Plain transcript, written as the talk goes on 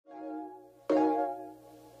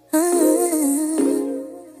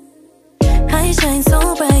They shine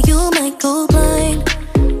so bright, you might go blind.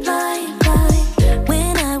 Blind, blind.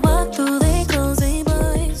 When I walk through, they close their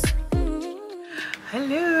blinds.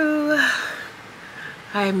 Hello.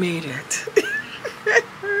 I made it.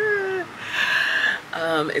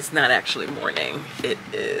 It's not actually morning. It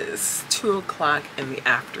is 2 o'clock in the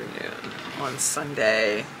afternoon on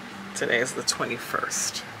Sunday. Today is the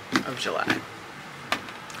 21st of July.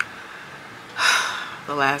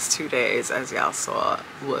 The last 2 days, as y'all saw,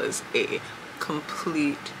 was a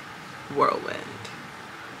complete whirlwind.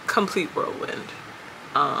 Complete whirlwind.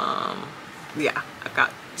 Yeah, I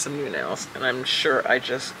got some new nails and I'm sure I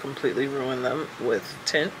just completely ruined them with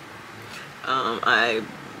tint. I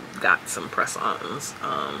got some press-ons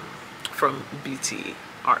from BTArtbox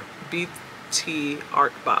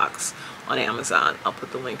on Amazon. I'll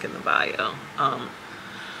put the link in the bio.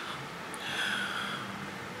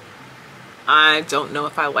 I don't know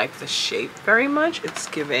if I like the shape very much. It's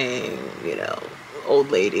giving, you know,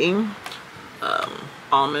 old lady.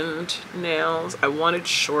 Almond nails. I wanted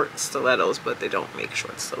short stilettos, but they don't make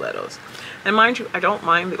short stilettos. And mind you, I don't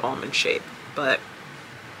mind the almond shape, but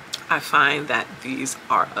I find that these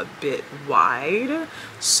are a bit wide.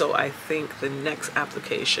 So I think the next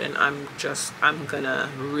application, I'm gonna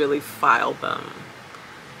really file them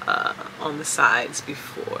on the sides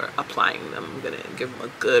before applying them. I'm gonna give them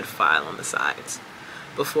a good file on the sides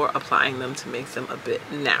before applying them to make them a bit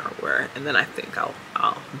narrower, and then I think I'll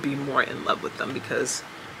be more in love with them because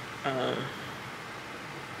I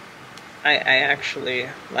actually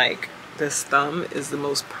like this thumb is the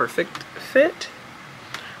most perfect fit,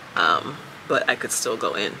 but I could still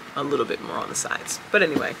go in a little bit more on the sides. But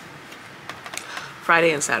anyway,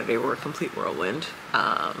 Friday and Saturday were a complete whirlwind.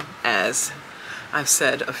 As I've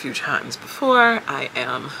said a few times before, I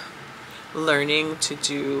am learning to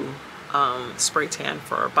do spray tan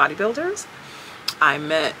for bodybuilders. I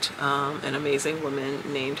met an amazing woman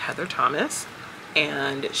named Heather Thomas,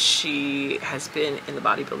 and she has been in the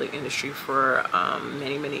bodybuilding industry for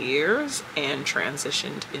many years and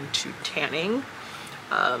transitioned into tanning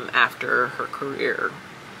after her career,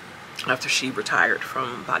 after she retired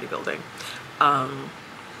from bodybuilding.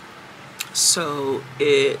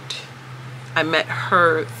 I met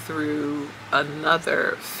her through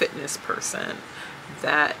another fitness person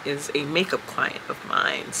that is a makeup client of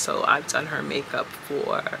mine. So I've done her makeup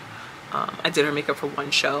for, I did her makeup for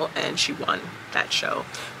one show and she won that show.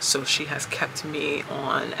 So she has kept me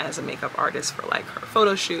on as a makeup artist for like her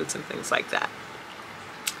photo shoots and things like that.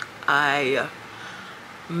 I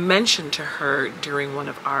mentioned to her during one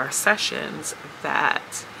of our sessions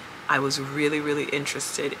that I was really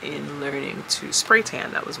interested in learning to spray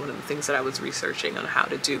tan. That was one of the things that I was researching on how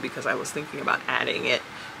to do because I was thinking about adding it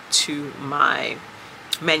to my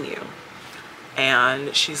menu.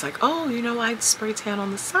 And she's like, oh, you know, I'd spray tan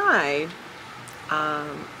on the side,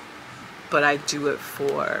 but I do it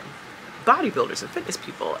for bodybuilders and fitness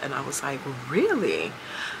people. And I was like, really?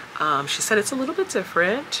 She said it's a little bit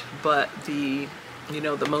different, but the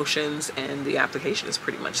motions and the application is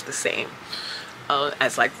pretty much the same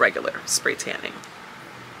as like regular spray tanning.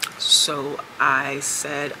 So I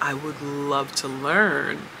said I would love to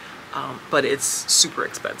learn, but it's super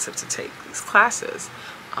expensive to take these classes.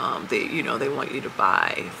 They want you to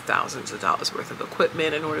buy thousands of dollars worth of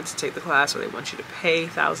equipment in order to take the class, or they want you to pay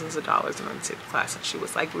thousands of dollars in order to take the class. And she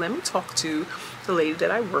was like, let me talk to the lady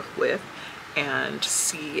that I work with and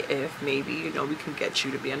see if maybe, you know, we can get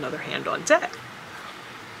you to be another hand on deck.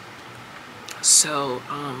 So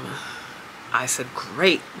I said,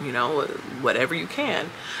 great, you know, whatever you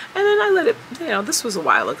can. And then I let it, you know, this was a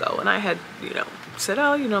while ago, and I had, you know, said,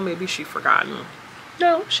 oh, you know, maybe she forgotten.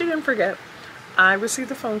 No, she didn't forget. I received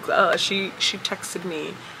the phone call. She texted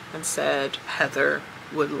me and said, Heather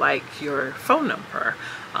would like your phone number.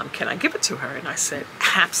 Can I give it to her? And I said,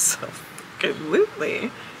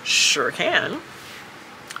 absolutely, sure can.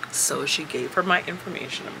 So she gave her my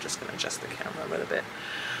information. I'm just gonna adjust the camera a little bit.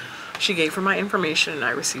 She gave her my information and I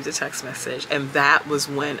received a text message, and that was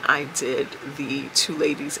when I did the two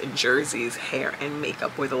ladies in Jersey's hair and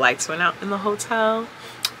makeup where the lights went out in the hotel.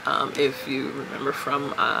 If you remember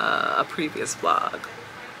from a previous vlog,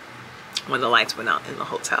 when the lights went out in the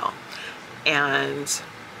hotel. And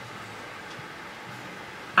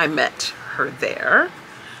I met her there.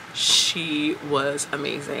 She was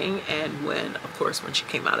amazing, and of course when she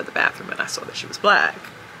came out of the bathroom and I saw that she was black,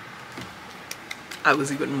 I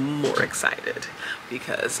was even more excited,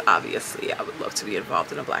 because obviously I would love to be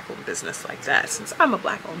involved in a black-owned business like that. Since I'm a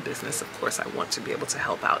black-owned business, of course I want to be able to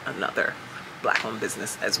help out another black-owned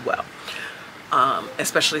business as well.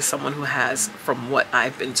 especially someone who has, from what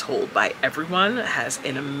I've been told by everyone, has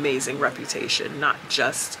an amazing reputation, not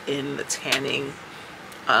just in the tanning,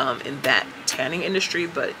 in that tanning industry,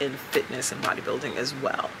 but in fitness and bodybuilding as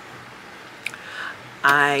well.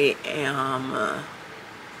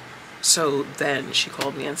 So then she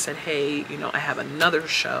called me and said, hey, you know, I have another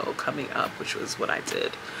show coming up, which was what I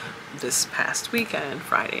did this past weekend,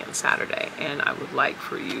 Friday and Saturday, and I would like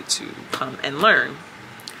for you to come and learn.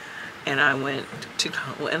 And I went to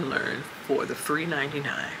go and learn for the free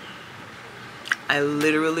 $99. I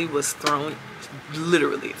literally was thrown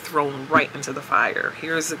right into the fire.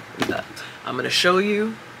 I'm going to show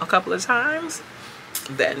you a couple of times,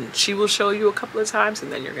 then she will show you a couple of times,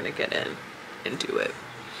 and then you're going to get in and do it.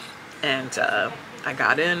 And I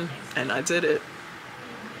got in and I did it.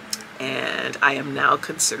 And I am now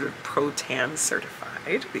considered pro-tan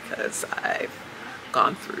certified because I've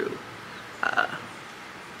gone through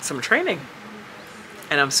some training,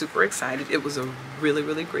 and I'm super excited. It was a really,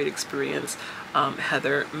 really great experience.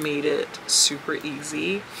 Heather made it super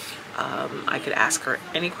easy. I could ask her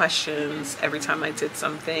any questions. Every time I did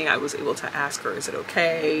something, I was able to ask her, is it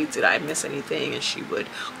okay? Did I miss anything? And she would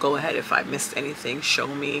go ahead, if I missed anything, show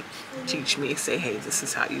me, teach me, say, hey, this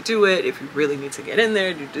is how you do it. If you really need to get in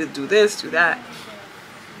there, do this, do that.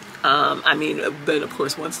 I mean, then of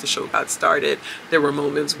course, once the show got started, there were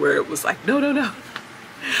moments where it was like, no, no, no.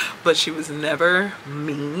 But she was never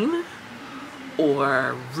mean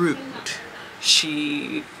or rude.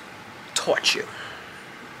 She taught you.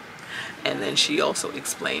 And then she also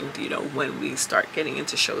explained, you know, when we start getting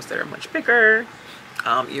into shows that are much bigger,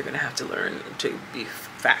 you're going to have to learn to be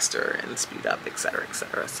faster and speed up, etc.,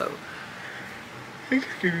 etc. So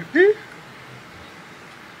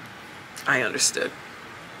I understood.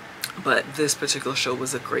 But this particular show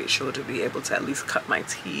was a great show to be able to at least cut my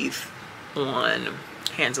teeth on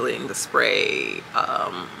handling the spray,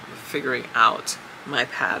 figuring out my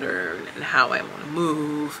pattern and how I want to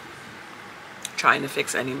move, trying to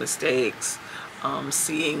fix any mistakes,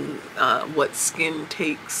 seeing what skin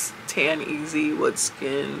takes tan easy, what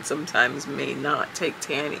skin sometimes may not take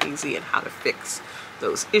tan easy, and how to fix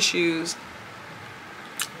those issues.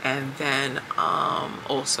 And then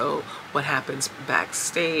also what happens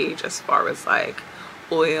backstage as far as like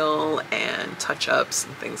oil and touch-ups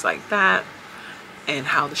and things like that, and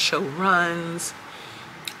how the show runs.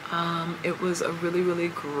 It was a really, really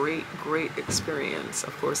great experience.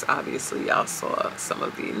 Of course, obviously, y'all saw some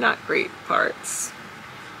of the not great parts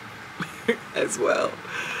as well.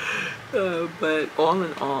 But all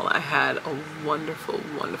in all, I had a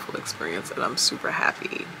wonderful experience, and I'm super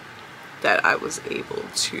happy that I was able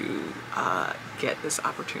to get this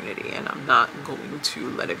opportunity, and I'm not going to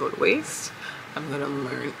let it go to waste. I'm going to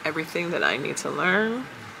learn everything that I need to learn,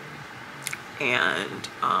 and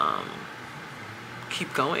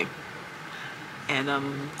keep going. And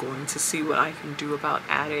I'm going to see what I can do about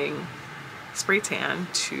adding spray tan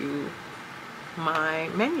to my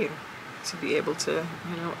menu to be able to,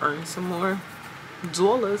 you know, earn some more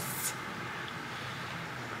dollars.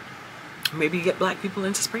 Maybe get black people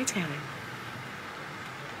into spray tanning.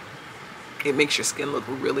 It makes your skin look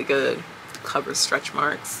really good, covers stretch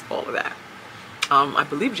marks, all of that. I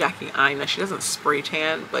believe Jackie Aina, she doesn't spray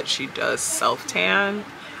tan, but she does self tan.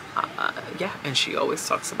 Yeah, and she always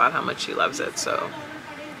talks about how much she loves it. So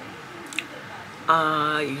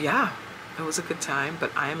yeah, it was a good time,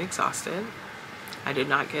 but I am exhausted. I did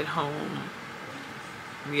not get home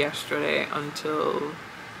yesterday until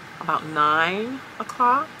about 9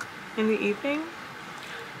 o'clock in the evening,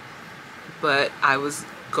 but I was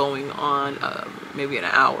going on maybe an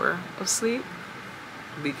hour of sleep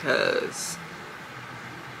because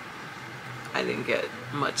I didn't get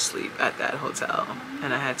much sleep at that hotel,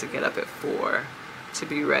 and I had to get up at 4 to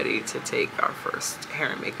be ready to take our first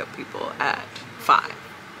hair and makeup people at 5.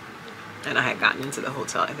 And I had gotten into the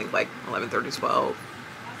hotel, I think like 11:30, 12,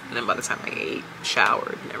 and then by the time I ate,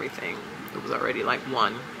 showered and everything, it was already like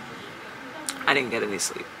 1. I didn't get any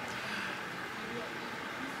sleep.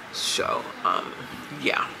 So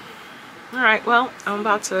yeah. All right, well, I'm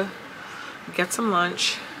about to get some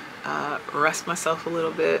lunch, rest myself a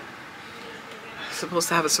little bit. Supposed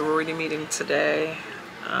to have a sorority meeting today.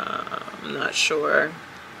 I'm not sure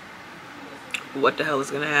what the hell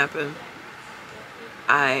is gonna happen.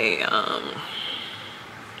 I'm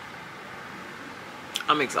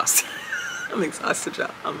exhausted. I'm exhausted,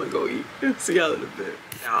 y'all. I'm gonna go eat. See y'all in a bit.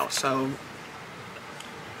 Now, so,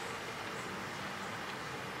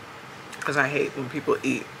 because I hate when people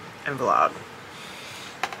eat and vlog,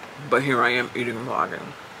 but here I am eating and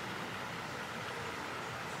vlogging.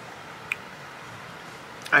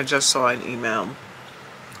 I just saw an email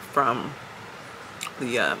from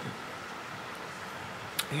the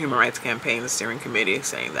Human Rights Campaign, the steering committee,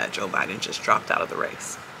 saying that Joe Biden just dropped out of the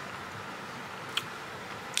race.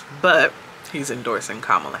 But he's endorsing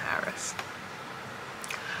Kamala Harris.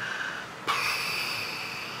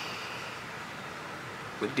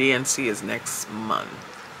 The DNC is next month,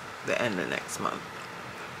 the end of next month.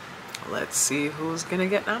 Let's see who's gonna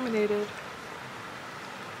get nominated.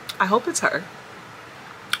 I hope it's her.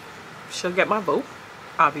 She'll get my vote,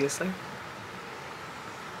 obviously.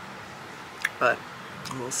 But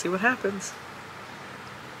we'll see what happens.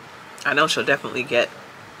 I know she'll definitely get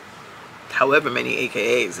however many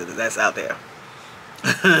AKAs that's out there.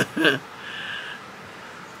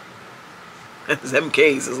 Them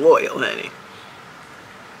K's is loyal, honey.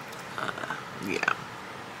 Yeah.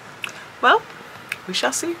 Well, we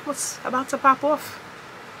shall see what's about to pop off.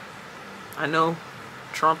 I know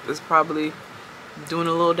Trump is probably doing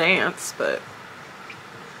a little dance, but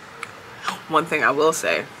one thing I will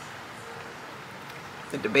say,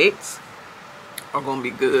 the debates are going to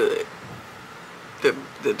be good. The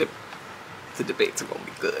debates are going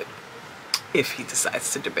to be good. If he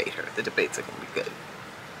decides to debate her, the debates are going to be good.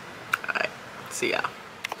 Alright, see ya.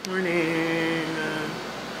 Morning.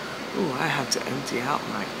 Ooh, I have to empty out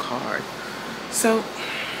my card. So,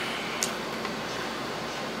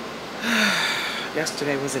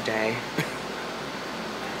 yesterday was a day.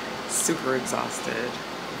 Super exhausted.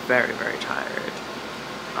 Very, very tired.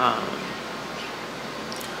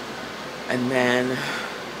 And then,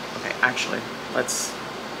 okay, actually,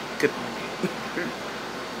 good morning.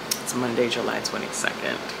 It's Monday, July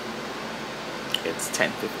 22nd. It's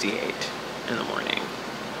 10:58 in the morning.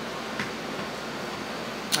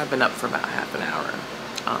 I've been up for about half an hour,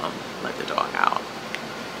 let the dog out.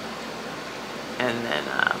 And then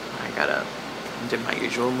I did my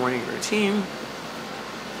usual morning routine.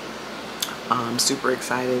 I'm super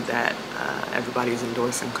excited that everybody's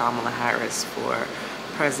endorsing Kamala Harris for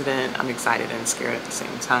president. I'm excited and scared at the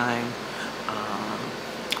same time.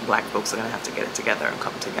 Black folks are gonna have to get it together and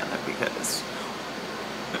come together, because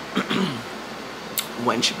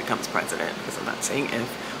when she becomes president, because I'm not saying if,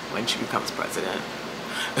 when she becomes president,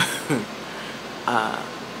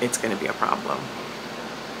 it's gonna be a problem.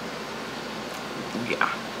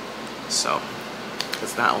 Yeah. So,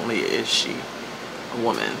 because not only is she a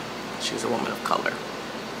woman, she's a woman of color.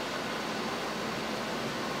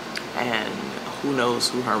 And who knows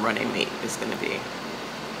who her running mate is gonna be.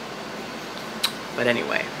 But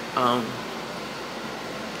anyway,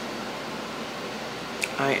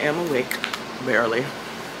 I am awake, barely.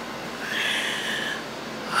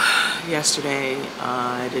 Yesterday,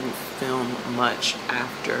 I didn't film much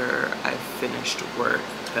after I finished work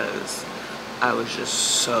because I was just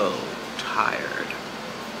so tired.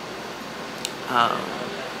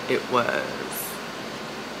 It was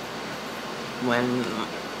when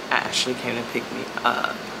Ashley came to pick me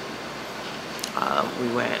up. We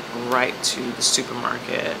went right to the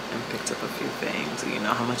supermarket and picked up a few things. You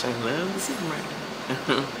know how much I love the supermarket.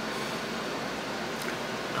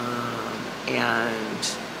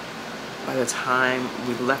 And by the time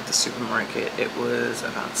we left the supermarket, it was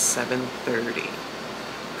about 7:30,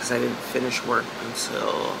 because I didn't finish work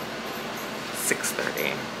until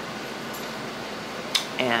 6:30.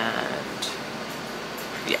 And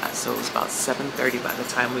yeah, so it was about 7:30 by the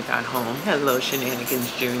time we got home. Hello,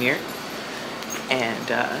 Shenanigans Jr. And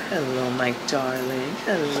hello, my darling.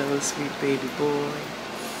 Hello, sweet baby boy.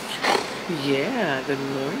 Yeah, good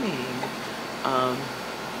morning.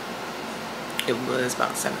 It was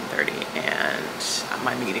about 7:30 and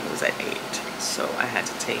my meeting was at 8. So I had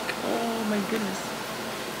to take, oh my goodness.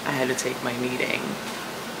 I had to take my meeting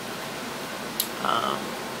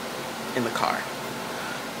in the car.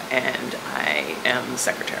 And I am the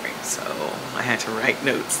secretary, so I had to write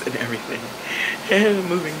notes and everything. And a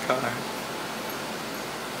moving car.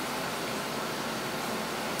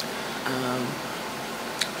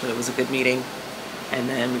 But it was a good meeting. And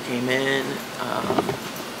then we came in.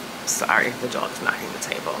 Sorry, the dog's knocking the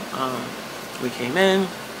table. We came in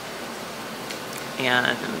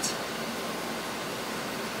and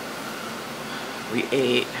we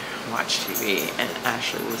ate, watched TV, and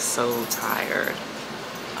Ashley was so tired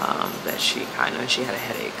that she had a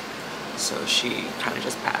headache, so she kind of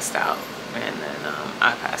just passed out, and then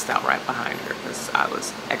I passed out right behind her because I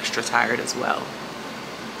was extra tired as well.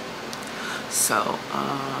 So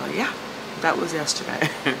yeah, that was yesterday.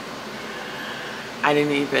 I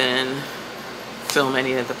didn't even film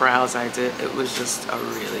any of the brows I did. It was just a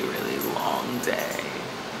really, really long day.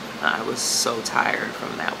 I was so tired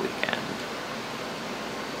from that weekend.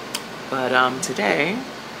 But today,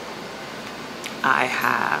 I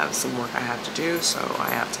have some work I have to do, so I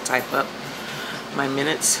have to type up my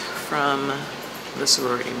minutes from the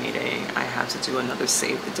sorority meeting. I have to do another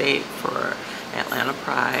save the date for Atlanta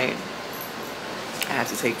Pride. I have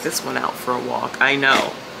to take this one out for a walk. I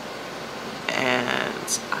know.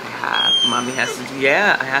 And mommy has to do,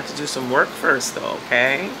 yeah, I have to do some work first though,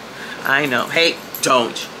 okay? I know. Hey,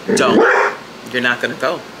 don't. You're not gonna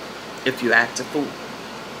go if you act a fool.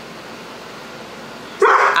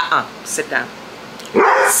 Sit down.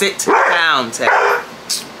 Sit down, Ted.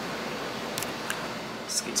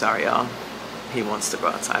 Sorry, y'all. He wants to go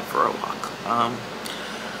outside for a walk.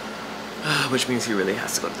 Which means he really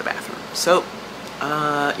has to go to the bathroom. So,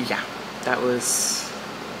 yeah, that was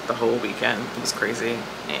the whole weekend. It was crazy,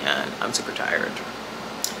 and I'm super tired.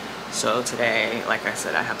 So today, like I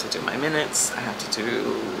said, I have to do my minutes, I have to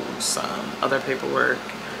do some other paperwork,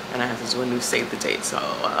 and I have to do a new save the date. So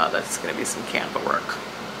that's gonna be some Canva work,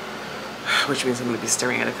 which means I'm gonna be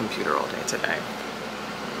staring at a computer all day today.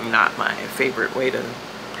 Not my favorite way to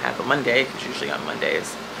have a Monday, because usually on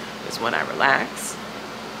Mondays is when I relax.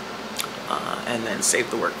 And then save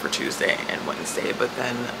the work for Tuesday and Wednesday. But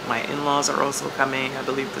then my in-laws are also coming, I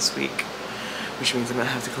believe, this week, which means I'm gonna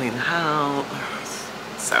have to clean the house.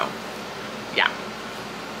 So, yeah.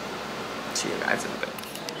 See you guys in a bit.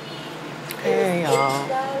 Hey, y'all.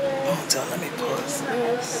 Hold on, let me pause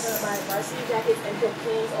this.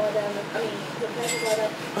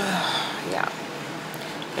 Yeah.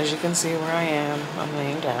 As you can see where I am, I'm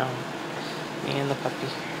laying down. Me and the puppy.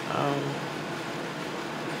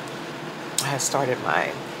 I had started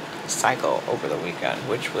my cycle over the weekend,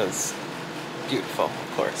 which was beautiful,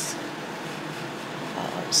 of course.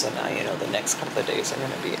 So now, you know, the next couple of days are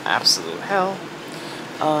going to be absolute hell.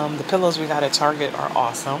 The pillows we got at Target are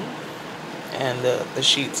awesome. And the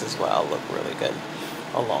sheets as well look really good,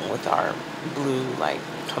 along with our blue, like,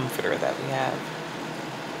 comforter that we have.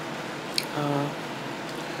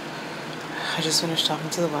 I just finished talking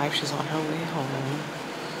to the wife. She's on her way home.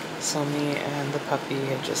 So me and the puppy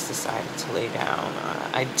had just decided to lay down.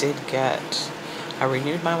 I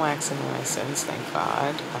renewed my waxing license, thank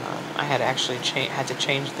God. I had actually had to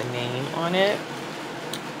change the name on it.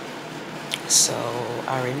 So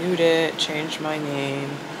I renewed it, changed my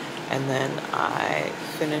name, and then I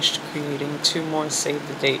finished creating 2 more save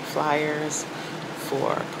the date flyers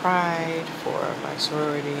for Pride, for my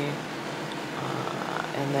sorority.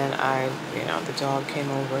 And then the dog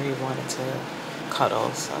came over, he wanted to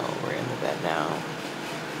cuddle, so we're in the bed now.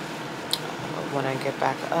 When I get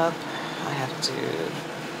back up, I have to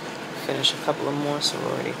finish a couple of more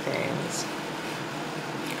sorority things,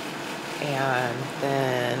 and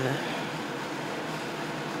then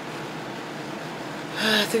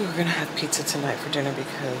I think we're gonna have pizza tonight for dinner,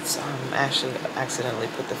 because Ashley accidentally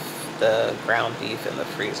put the ground beef in the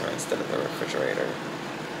freezer instead of the refrigerator.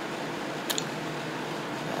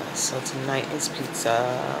 So tonight is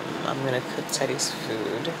pizza. I'm gonna cook Teddy's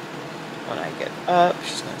food when I get up.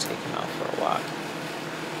 She's gonna take him out for a walk.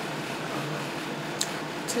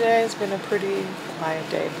 Today has been a pretty quiet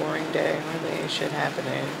day, boring day. Really shit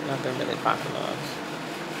happening. Nothing really popping off.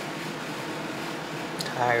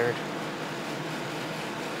 Tired.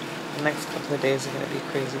 The next couple of days are gonna be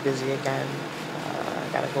crazy busy again. I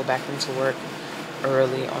gotta go back into work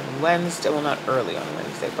early on Wednesday. Well, not early on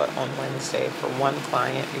Wednesday, but on Wednesday for one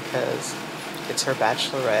client, because it's her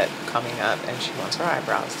bachelorette coming up and she wants her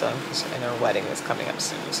eyebrows done, and her wedding is coming up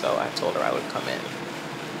soon. So I told her I would come in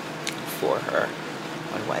for her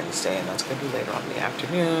on Wednesday, and that's going to be later on in the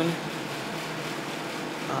afternoon.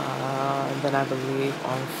 Then I believe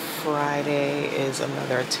on Friday is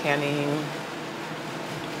another tanning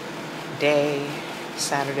day.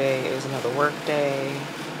 Saturday is another work day.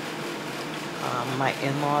 My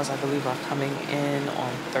in-laws, I believe, are coming in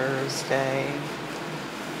on Thursday.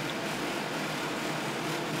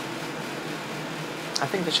 I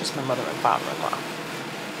think it's just my mother and father-in-law.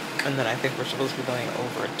 And then I think we're supposed to be going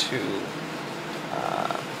over to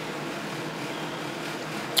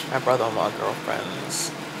my brother-in-law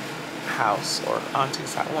girlfriend's house, or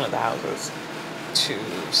auntie's house, one of the houses, to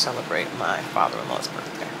celebrate my father-in-law's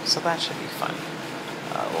birthday. So that should be fun.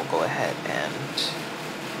 We'll go ahead and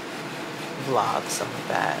vlog some of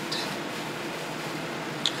that.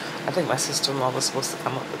 I think my sister-in-law was supposed to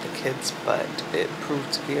come up with the kids, but it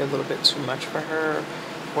proved to be a little bit too much for her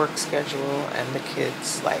work schedule and the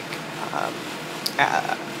kids, like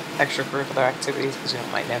extracurricular activities, because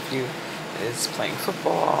my nephew is playing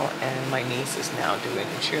football and my niece is now doing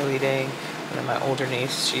cheerleading, and then my older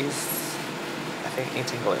niece, she's I think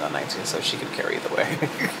 18 going on 19, so she could carry the way.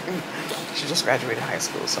 She just graduated high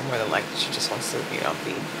school, so more than likely she just wants to be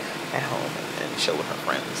at home and chill with her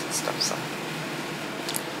friends and stuff. So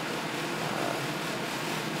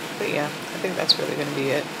But yeah, I think that's really going to be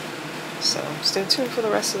it. So stay tuned for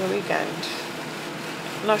the rest of the weekend.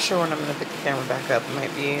 I'm not sure when I'm going to pick the camera back up. It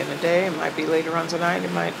might be in a day. It might be later on tonight.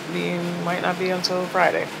 It might not be until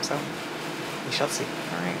Friday. So we shall see.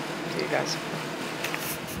 All right. See you guys.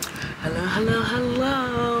 Hello, hello,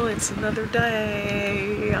 hello. It's another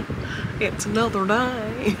day. It's another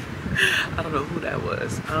day. I don't know who that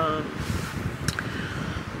was.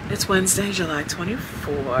 It's Wednesday, July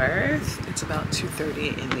 24th. It's about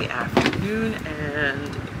 2:30 in the afternoon,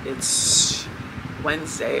 and it's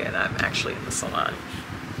Wednesday, and I'm actually in the salon.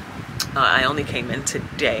 I only came in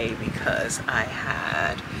today because I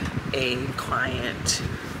had a client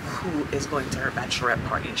who is going to her bachelorette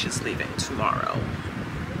party, and she's leaving tomorrow.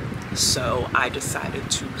 So I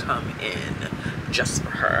decided to come in just for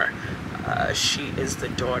her. She is the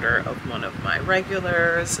daughter of one of my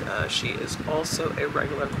regulars. She is also a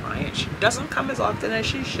regular client. She doesn't come as often as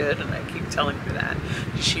she should, and I keep telling her that.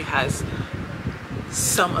 She has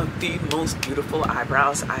some of the most beautiful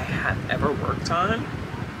eyebrows I have ever worked on.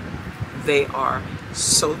 They are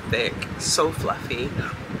so thick, so fluffy,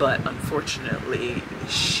 but unfortunately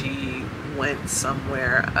she went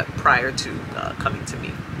somewhere prior to coming to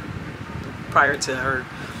me. Prior to her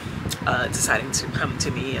deciding to come to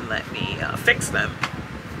me and let me fix them,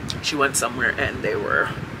 she went somewhere and they were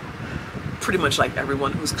pretty much like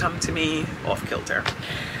everyone who's come to me, off kilter.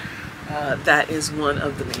 That is one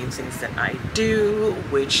of the main things that I do,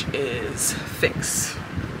 which is fix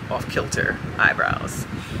off kilter eyebrows.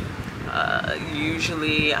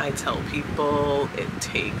 Usually I tell people it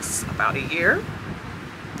takes about a year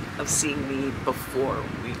of seeing me before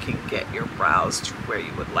we can get your brows to where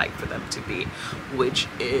you would like for them to be, which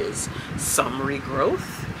is some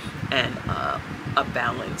regrowth and a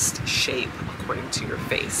balanced shape according to your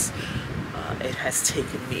face. It has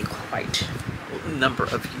taken me quite a number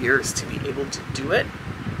of years to be able to do it.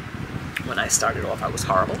 When I started off, I was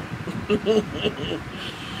horrible.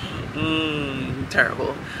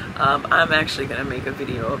 Terrible. I'm actually going to make a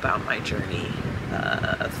video about my journey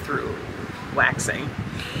through waxing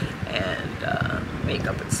and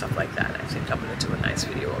makeup and stuff like that. I think I'm going to do a nice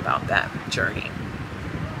video about that journey.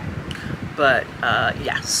 But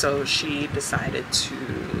yeah, so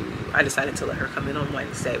I decided to let her come in on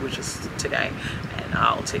Wednesday, which is today, and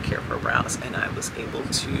I'll take care of her brows. And I was able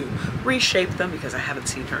to reshape them because I haven't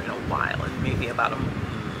seen her in a while, and maybe about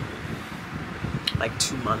like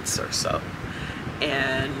 2 months or so.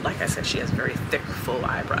 And like I said, she has very thick, full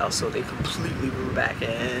eyebrows, so they completely grew back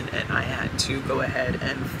in, and I had to go ahead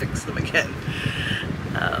and fix them again,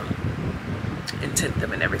 and tint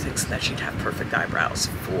them and everything so that she'd have perfect eyebrows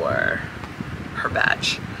for her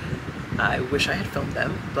batch. I wish I had filmed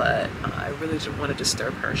them, but I really didn't want to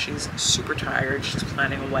disturb her. She's super tired. She's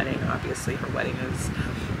planning a wedding. Obviously, her wedding is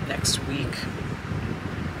next week,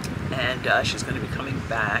 and she's going to be coming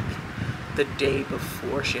back the day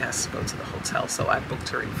before she has to go to the hotel. So I booked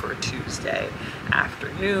her in for a Tuesday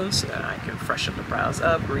afternoon so that I can freshen the brows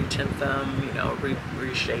up, retint them, you know,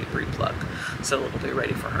 reshape, repluck, so it'll be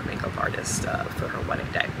ready for her makeup artist for her wedding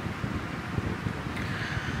day.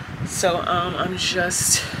 So I'm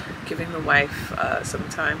just giving the wife some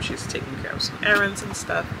time. She's taking care of some errands and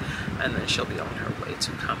stuff, and then she'll be on her way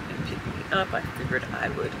to come and pick me up. I figured I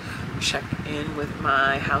would check in with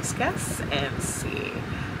my house guests and see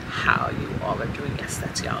how you all are doing. Yes,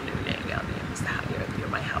 that's y'all new name. Y'all name is how you're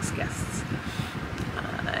my house guests.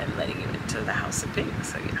 And letting you into the house of pink.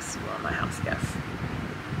 So yes, you are my house guests.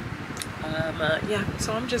 Yeah,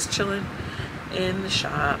 so I'm just chilling in the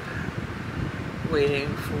shop, waiting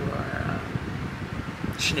for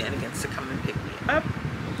shenanigans to come and pick me up.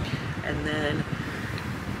 And then,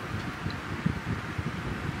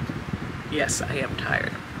 yes, I am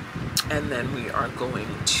tired. And then we are going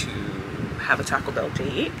to have a Taco Bell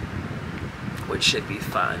date, which should be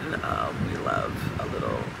fun. We love a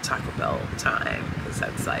little Taco Bell time because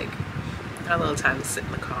that's like a little time to sit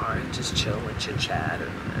in the car and just chill and chit chat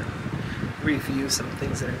and review some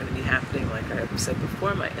things that are going to be happening. Like I said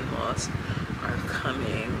before, my in-laws are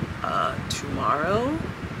coming tomorrow,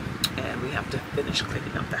 and we have to finish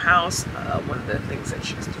cleaning up the house. One of the things that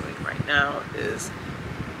she's doing right now is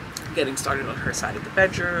getting started on her side of the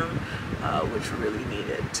bedroom, which really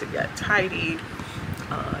needed to get tidied.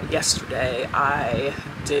 Yesterday I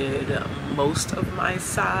did most of my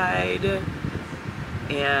side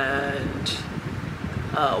and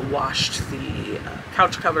washed the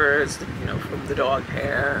couch covers, you know, from the dog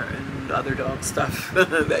hair and other dog stuff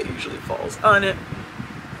that usually falls on it.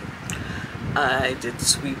 I did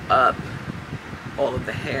sweep up all of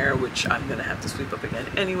the hair, which I'm gonna have to sweep up again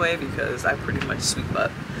anyway because I pretty much sweep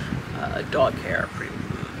up dog hair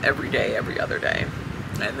every day, every other day.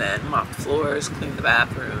 and then mop the floors, clean the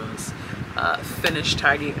bathrooms, finish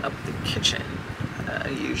tidying up the kitchen.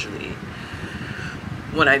 Usually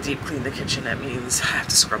when I deep clean the kitchen, that means I have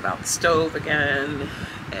to scrub out the stove again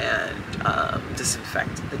and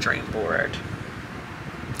disinfect the drain board,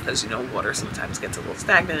 because you know water sometimes gets a little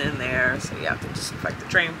stagnant in there, so you have to disinfect the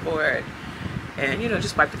drain board and, you know,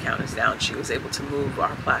 just wipe the counters down. She was able to move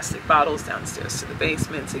our plastic bottles downstairs to the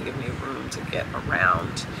basement to give me room to get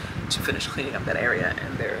around to finish cleaning up that area.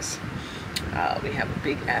 And there's we have a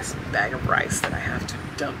big ass bag of rice that I have to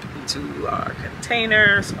dump into our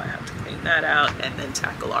container, so I have to clean that out and then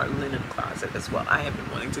tackle our linen closet as well. I have been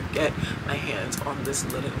wanting to get my hands on this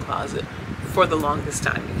linen closet for the longest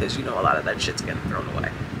time, because you know a lot of that shit's getting thrown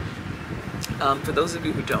away. For those of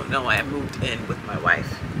you who don't know, I moved in with my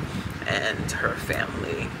wife and her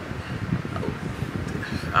family,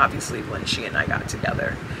 obviously when she and I got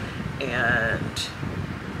together, and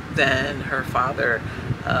then her father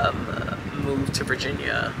moved to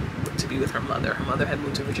Virginia to be with her mother. Her mother had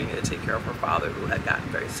moved to Virginia to take care of her father, who had gotten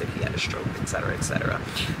very sick. He had a stroke, etc., etc.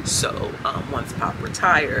 So once Pop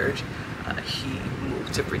retired, he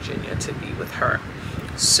moved to Virginia to be with her.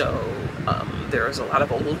 So there's a lot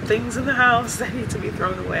of old things in the house that need to be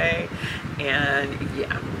thrown away, and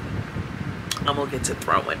yeah, I'm gonna get to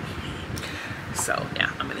throwing. So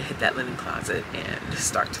yeah, I'm gonna hit that linen closet and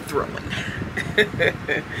start throwing.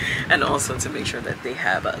 And also to make sure that they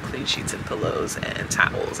have clean sheets and pillows and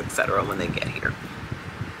towels, etc. when they get here.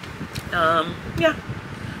 Yeah,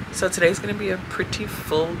 so today's gonna be a pretty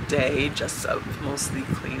full day just of mostly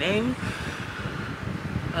cleaning.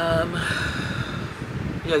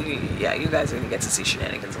 Yeah, you guys are gonna get to see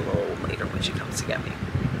shenanigans a little later when she comes to get me.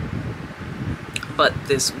 But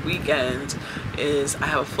this weekend I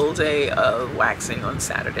have a full day of waxing on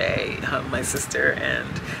Saturday. My sister and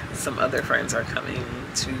some other friends are coming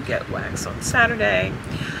to get waxed on Saturday.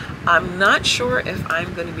 I'm not sure if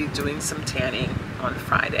I'm going to be doing some tanning on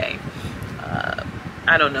Friday.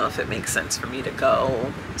 I don't know if it makes sense for me to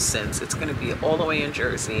go, since it's going to be all the way in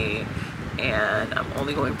Jersey and I'm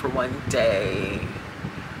only going for one day,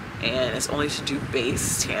 and it's only to do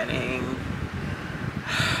base tanning.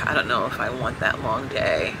 I don't know if I want that long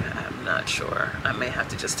day. I'm not sure. I may have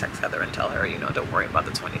to just text Heather and tell her, you know, don't worry about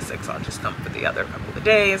the 26th. I'll just come for the other couple of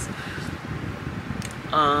days.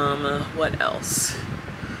 What else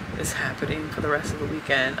is happening for the rest of the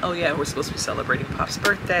weekend? Oh yeah, we're supposed to be celebrating Pop's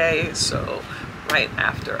birthday. So right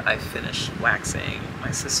after I finish waxing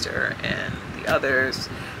my sister and the others,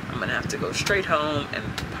 I'm gonna have to go straight home and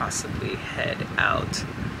possibly head out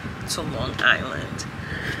to Long Island.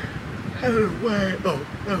 Oh,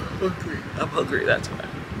 I'm hungry. I'm hungry, that's why.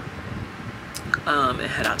 And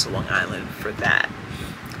head out to Long Island for that.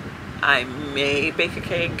 I may bake a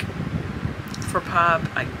cake for Pop.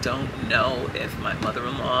 I don't know if my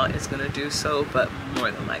mother-in-law is going to do so, but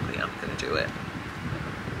more than likely I'm going to do it.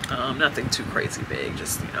 Nothing too crazy big,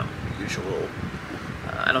 just, you know, usual.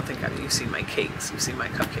 I don't think you've seen my cakes. You've seen my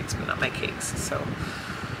cupcakes, but not my cakes. So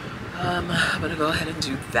I'm going to go ahead and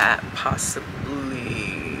do that,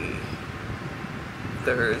 possibly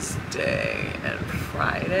Thursday and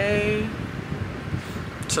Friday,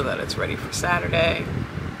 so that it's ready for Saturday.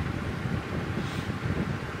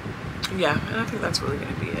 Yeah, and I think that's really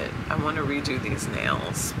going to be it. I want to redo these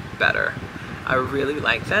nails better. I really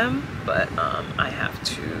like them, but I have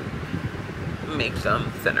to make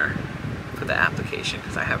them thinner for the application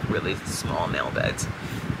because I have really small nail beds.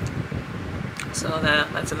 So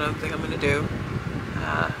that's another thing I'm going to do.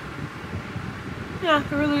 Yeah,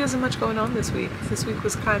 there really isn't much going on this week. This week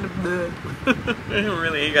was kind of good.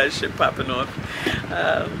 Really ain't got shit popping off.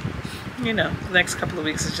 You know, the next couple of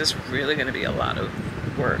weeks is just really going to be a lot of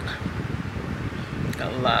work. A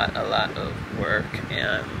lot of work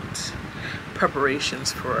and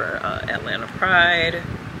preparations for Atlanta Pride.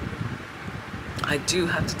 I do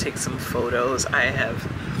have to take some photos. I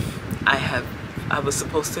was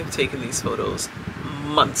supposed to have taken these photos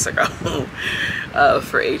months ago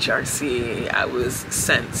for HRC. I was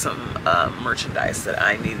sent some merchandise that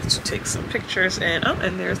I needed to take some pictures in. Oh,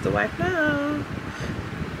 and there's the wife now.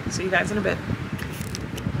 See you guys in a bit.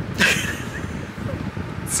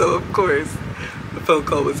 So of course the phone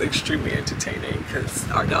call was extremely entertaining because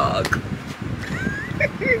our dog.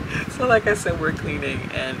 So like I said, we're cleaning,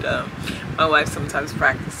 and my wife sometimes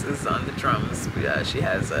practices on the drums. She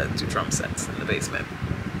has 2 drum sets in the basement.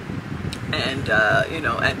 And, you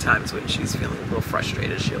know, at times when she's feeling a little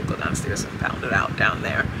frustrated, she'll go downstairs and pound it out down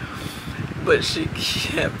there. But she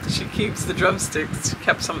keeps the drumsticks, she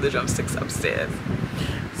kept some of the drumsticks upstairs.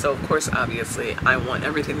 So, of course, obviously, I want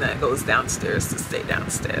everything that goes downstairs to stay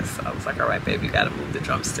downstairs. So I was like, all right, baby, you got to move the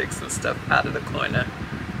drumsticks and stuff out of the corner.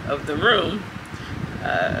 of the room.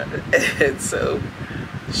 And so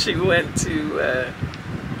she went to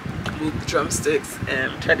move the drumsticks,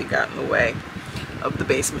 and Teddy got in the way of the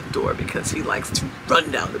basement door because he likes to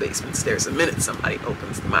run down the basement stairs the minute somebody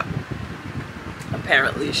opens them up.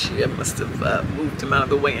 Apparently she must have moved him out of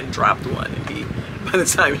the way and dropped one, and he, by the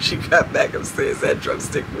time she got back upstairs, that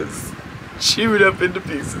drumstick was chewed up into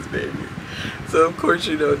pieces, baby. So of course,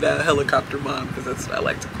 you know, now helicopter mom, because that's what I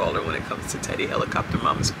like to call her when it comes to Teddy, helicopter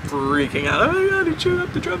mom is freaking out. Oh my god, he chewed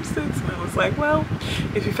up the drumsticks. And I was like, well,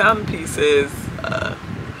 if you found the pieces,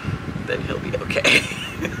 then he'll be okay.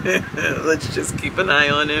 Let's just keep an eye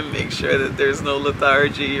on him, make sure that there's no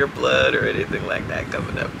lethargy or blood or anything like that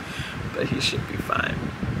coming up. But he should be fine.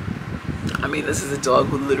 I mean, this is a dog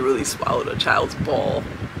who literally swallowed a child's ball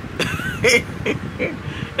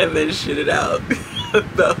and then shit it out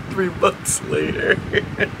about 3 months later.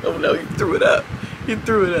 Oh no, he threw it up. He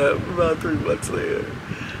threw it up about 3 months later.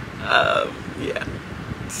 Yeah,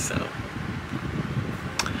 so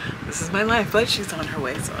this is my life, but she's on her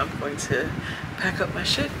way, so I'm going to pack up my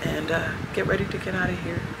shit and get ready to get out of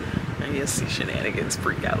here. And you'll see shenanigans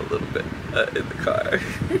freak out a little bit in the car.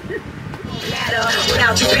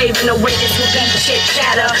 Without you paving the way, this will be chit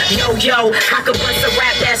chatter. Yo, yo, I could bust a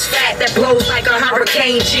rap that's fat, that blows like a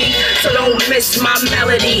hurricane G. So don't miss my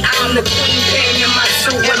melody. I'm the queen pin in my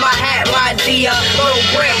suit with my hat, my dear. Little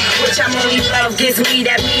brick, which I'm only love gives me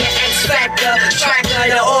that me an X factor.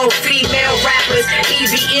 Tracker to all female rappers,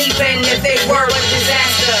 even if they were a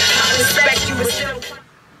disaster. I respect you, but still.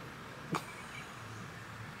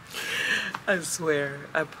 I swear,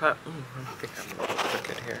 I think I'm a little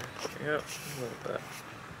crooked here. Yep, a little bit.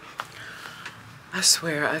 I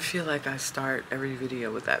swear, I feel like I start every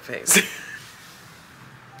video with that face.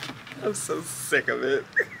 I'm so sick of it.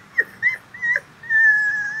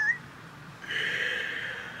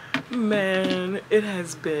 Man, it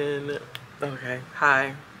has been... Okay,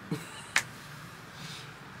 hi.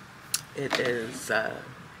 It is,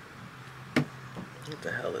 what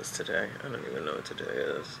the hell is today? I don't even know what today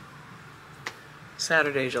is.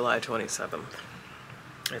 Saturday, July 27th.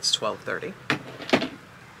 It's 12:30.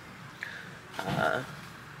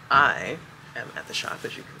 I am at the shop,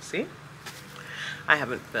 as you can see. I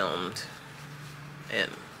haven't filmed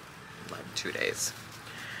in like 2 days.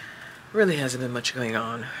 Really hasn't been much going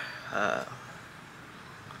on.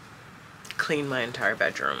 Cleaned my entire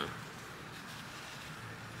bedroom.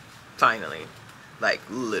 Finally. Like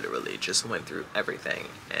literally just went through everything,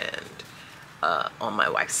 and on my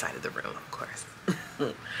wife's side of the room, of course.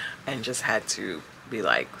 And just had to be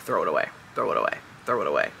like, throw it away, throw it away, throw it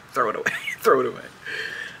away, throw it away, throw it away.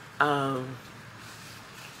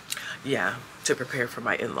 Yeah, to prepare for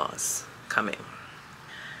my in-laws coming.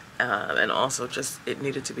 And also just, it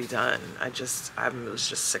needed to be done. I was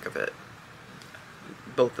just sick of it.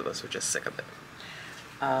 Both of us were just sick of it.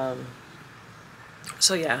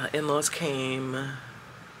 So yeah, in-laws came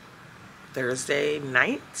Thursday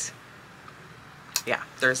night. Yeah,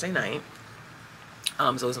 Thursday night. So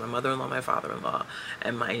it was my mother-in-law, my father-in-law,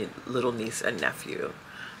 and my little niece and nephew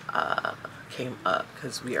came up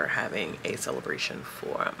because we are having a celebration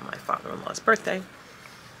for my father-in-law's birthday.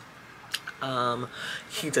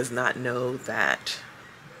 He does not know that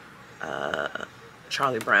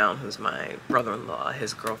Charlie Brown, who's my brother-in-law,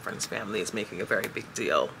 his girlfriend's family is making a very big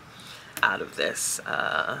deal out of this.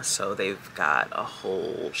 So they've got a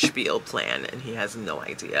whole spiel plan, and he has no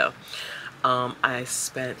idea. I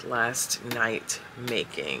spent last night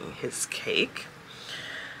making his cake.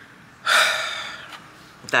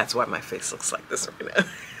 That's why my face looks like this right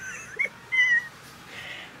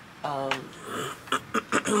now.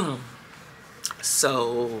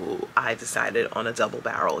 So I decided on a double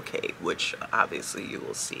barrel cake, which obviously you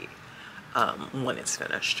will see when it's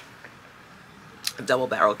finished. A double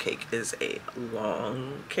barrel cake is a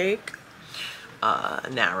long cake,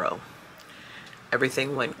 narrow.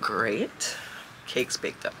 Everything went great. Cakes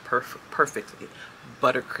baked up perfectly.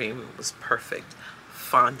 Buttercream was perfect.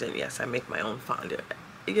 Fondant, yes, I make my own fondant.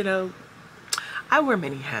 You know, I wear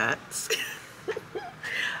many hats.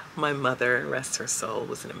 My mother, rest her soul,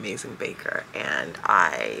 was an amazing baker, and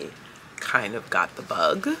I kind of got the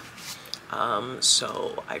bug.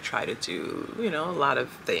 So I try to do, you know, a lot of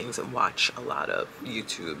things and watch a lot of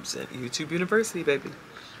YouTubes and YouTube University, baby.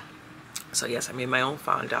 So yes, I made my own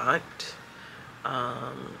fondant.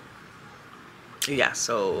 Yeah,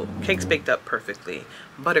 so cakes baked up perfectly.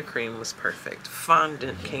 Buttercream was perfect.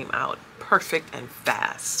 Fondant came out perfect and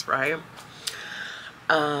fast, right?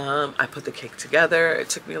 I put the cake together. It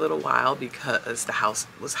took me a little while because the house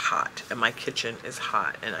was hot and my kitchen is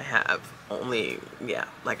hot, and I have only, yeah,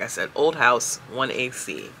 like I said, old house, 1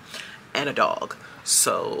 AC, and a dog.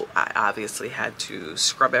 So I obviously had to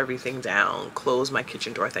scrub everything down, close my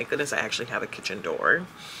kitchen door. Thank goodness I actually have a kitchen door,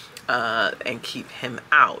 and keep him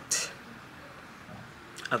out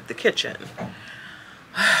of the kitchen.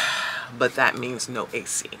 But that means no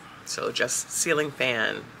AC. So just ceiling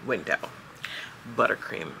fan, window,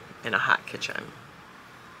 buttercream in a hot kitchen.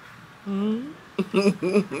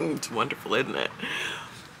 It's wonderful, isn't it?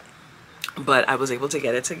 But I was able to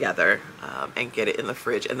get it together and get it in the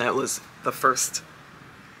fridge, and that was the first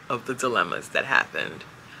of the dilemmas that happened.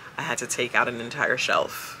 I had to take out an entire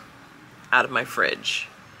shelf out of my fridge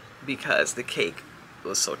because the cake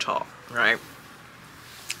was so tall, right?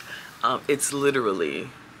 It's literally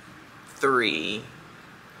three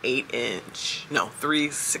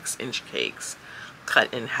 6-inch cakes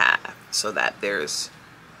cut in half so that there's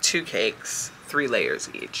 2 cakes, 3 layers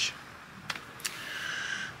each.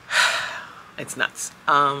 It's nuts.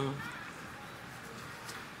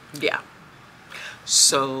 Yeah.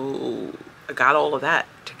 So I got all of that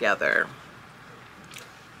together.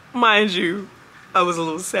 Mind you, I was a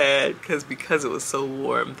little sad because it was so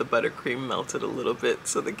warm, the buttercream melted a little bit,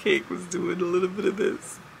 so the cake was doing a little bit of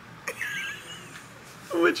this.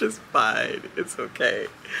 Which is fine. It's okay.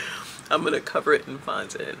 I'm gonna cover it in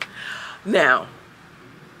fondant. Now,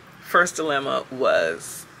 first dilemma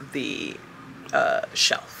was the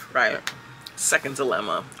shelf, right? Second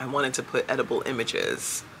dilemma, I wanted to put edible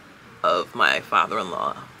images of my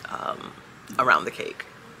father-in-law around the cake.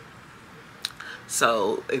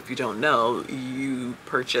 So if you don't know, you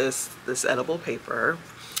purchase this edible paper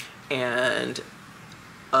and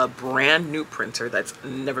a brand new printer that's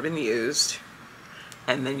never been used,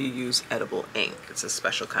 and then you use edible ink. It's a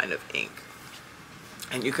special kind of ink.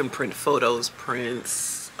 And you can print photos,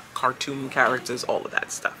 prints, cartoon characters, all of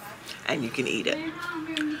that stuff. And you can eat it.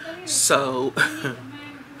 So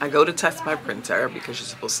I go to test my printer because you're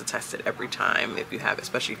supposed to test it every time if you have,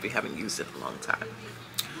 especially if you haven't used it in a long time.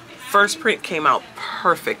 First print came out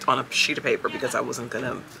perfect on a sheet of paper because I wasn't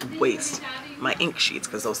gonna waste my ink sheets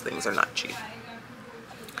because those things are not cheap.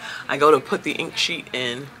 I go to put the ink sheet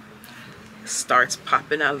in, starts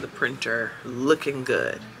popping out of the printer, looking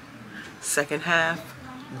good. Second half,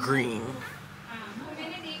 green.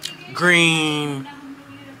 Green.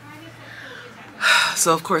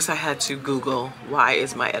 So of course I had to Google, why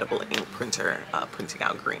is my edible ink printer printing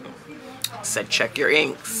out green? Said check your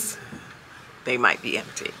inks, they might be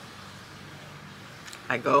empty.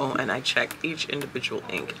 I go and I check each individual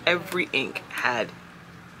ink. Every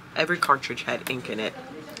cartridge had ink in it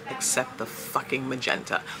except the fucking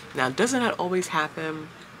magenta. Now doesn't that always happen?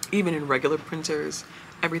 Even in regular printers,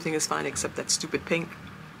 everything is fine except that stupid pink.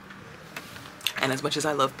 And as much as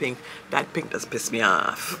I love pink, that pink does piss me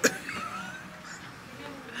off.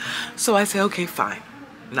 So I say, okay, fine.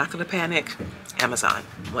 Not gonna panic. Amazon.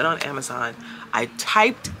 Went on Amazon. I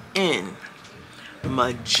typed in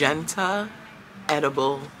magenta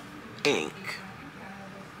edible ink.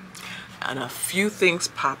 And a few things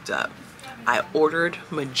popped up. I ordered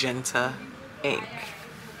magenta ink.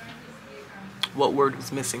 What word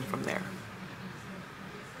was missing from there?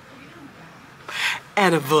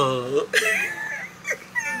 Edible.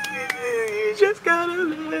 You just got a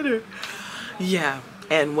letter. Yeah.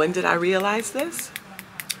 And when did I realize this?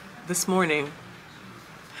 This morning.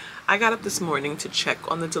 I got up this morning to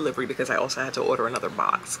check on the delivery because I also had to order another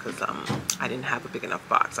box because I didn't have a big enough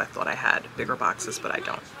box. I thought I had bigger boxes, but I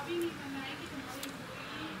don't.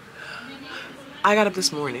 I got up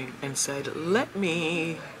this morning and said, let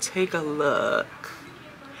me take a look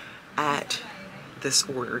at this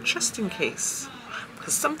order just in case,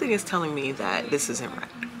 because something is telling me that this isn't right.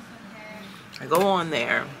 I go on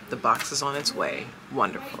there, the box is on its way,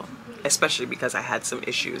 wonderful, especially because I had some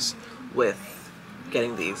issues with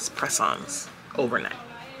getting these press-ons overnight.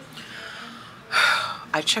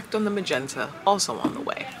 I checked on the magenta, also on the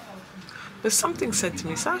way. But something said to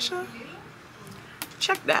me, Sasha,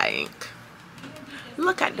 check that ink.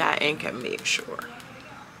 Look at that ink and make sure.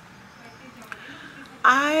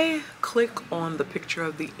 I click on the picture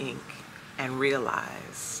of the ink and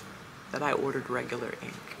realize that I ordered regular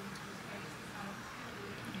ink.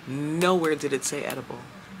 Nowhere did it say edible.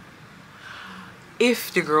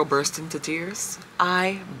 If the girl burst into tears,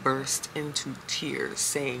 I burst into tears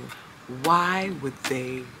saying, why would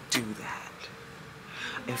they do that?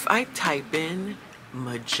 If I type in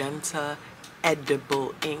magenta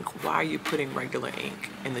edible ink, why are you putting regular ink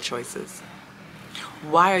in the choices?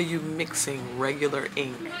 Why are you mixing regular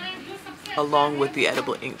ink along with the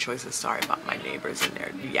edible ink choices? Sorry about my neighbors in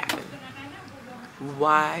there yapping.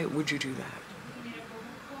 Why would you do that?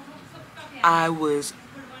 I was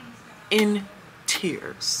in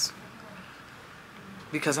tears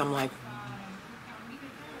because I'm like,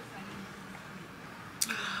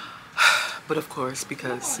 But of course,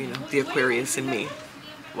 because, you know, the Aquarius in me,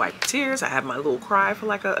 wipe the tears. I have my little cry for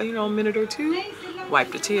like a, you know, a minute or two.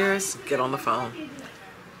 Wipe the tears, get on the phone.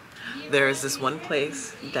 There is this one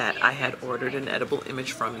place that I had ordered an edible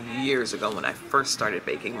image from years ago when I first started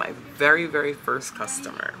baking. My very, very first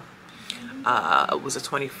customer was a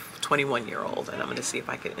 21-year-old, and I'm going to see if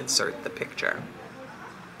I can insert the picture.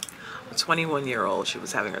 A 21-year-old, she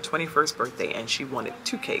was having her 21st birthday, and she wanted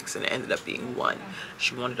 2 cakes, and it ended up being 1.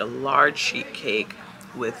 She wanted a large sheet cake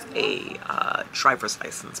with a driver's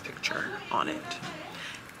license picture on it.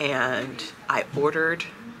 And I ordered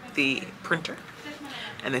the printer,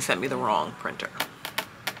 and they sent me the wrong printer.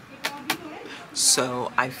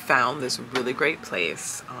 So I found this really great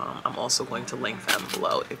place. I'm also going to link them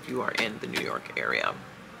below if you are in the New York area.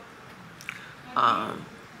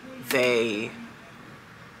 They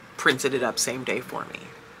printed it up same day for me.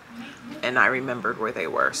 And I remembered where they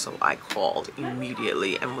were, so I called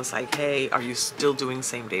immediately and was like, hey, are you still doing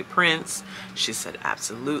same day prints? She said,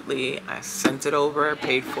 absolutely. I sent it over,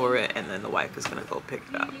 paid for it, and then the wife is gonna go pick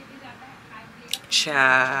it up.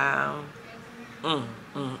 Ciao.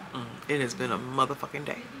 It has been a motherfucking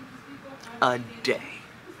day. A day.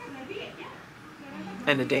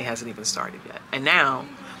 And the day hasn't even started yet. And now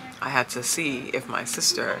I had to see if my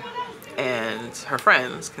sister and her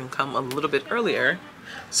friends can come a little bit earlier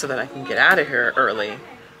so that I can get out of here early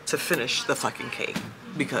to finish the fucking cake,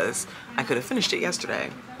 because I could have finished it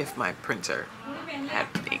yesterday if my printer had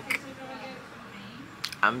ink.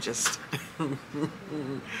 I'm just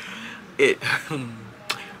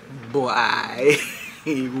boy,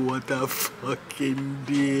 what a fucking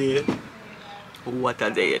day. What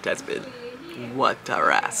a day it has been. What a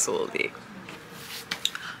wrestle day.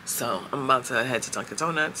 So I'm about to head to Dunkin'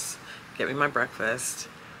 Donuts, get me my breakfast.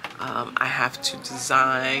 I have to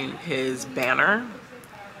design his banner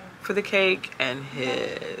for the cake and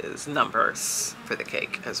his numbers for the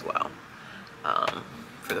cake as well,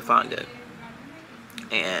 for the fondant.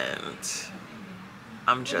 And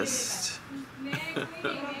I'm just,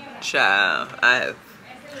 child, I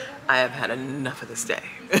have had enough of this day.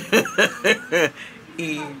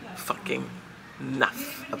 Fucking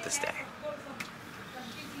enough of this day.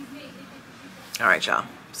 All right, y'all.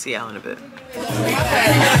 See y'all in a bit.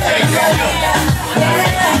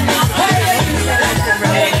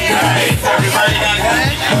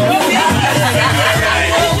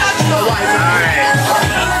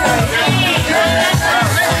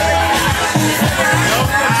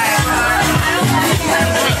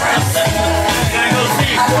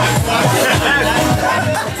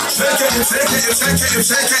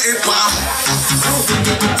 Shake it, wow.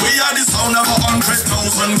 We are the sound of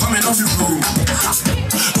 100,000 coming off your room.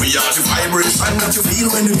 We are the vibration that you feel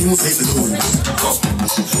when the music blows.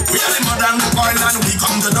 We are the mud and the oil, and we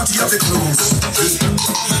come to dirty of the clothes.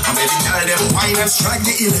 I made the guy them wine and strike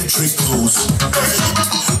the electric pose.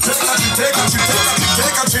 Take a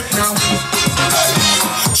trip now.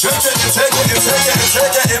 Shake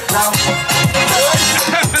it now.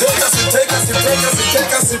 Take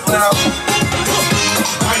a sip now.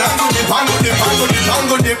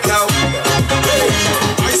 Mango dip now.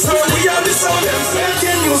 I swear we are the sound them say,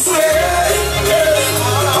 can you swear?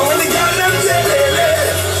 And when the girl them say lele,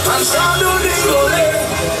 and shadow they go lele.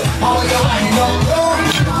 Oh, you ain't no go.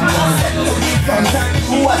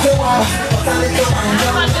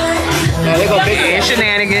 Yeah, they go big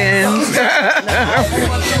shenanigans.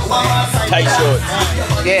 Tight shorts.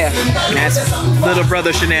 Yeah, that's little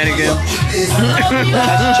brother shenanigans.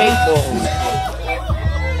 That's chain balls.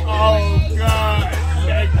 Oh God!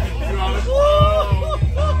 Thank you, God. Oh,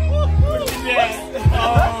 look at that.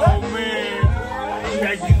 Oh man!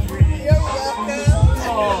 Thank you, sweetie. You're welcome.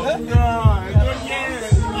 Oh God! Look at it.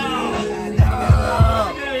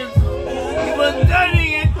 Keep on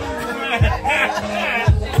turning it.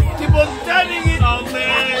 Keep on turning it. Oh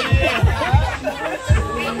man!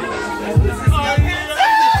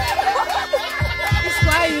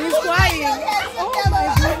 He's crying. Oh my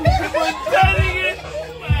goodness. Keep on turning it.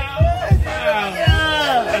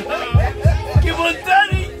 Keep on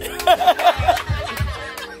turning.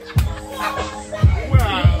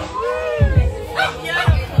 Wow.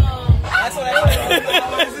 That's what I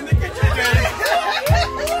was in the kitchen.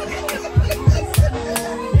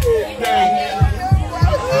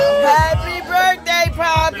 Happy birthday,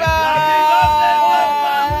 Papa!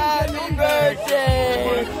 Happy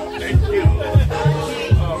birthday! Thank you.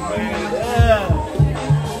 Oh man.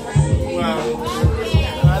 Wow.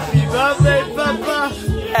 Happy birthday, Papa.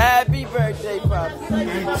 Happy birthday, Papa!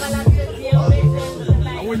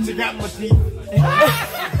 I went to get my teeth.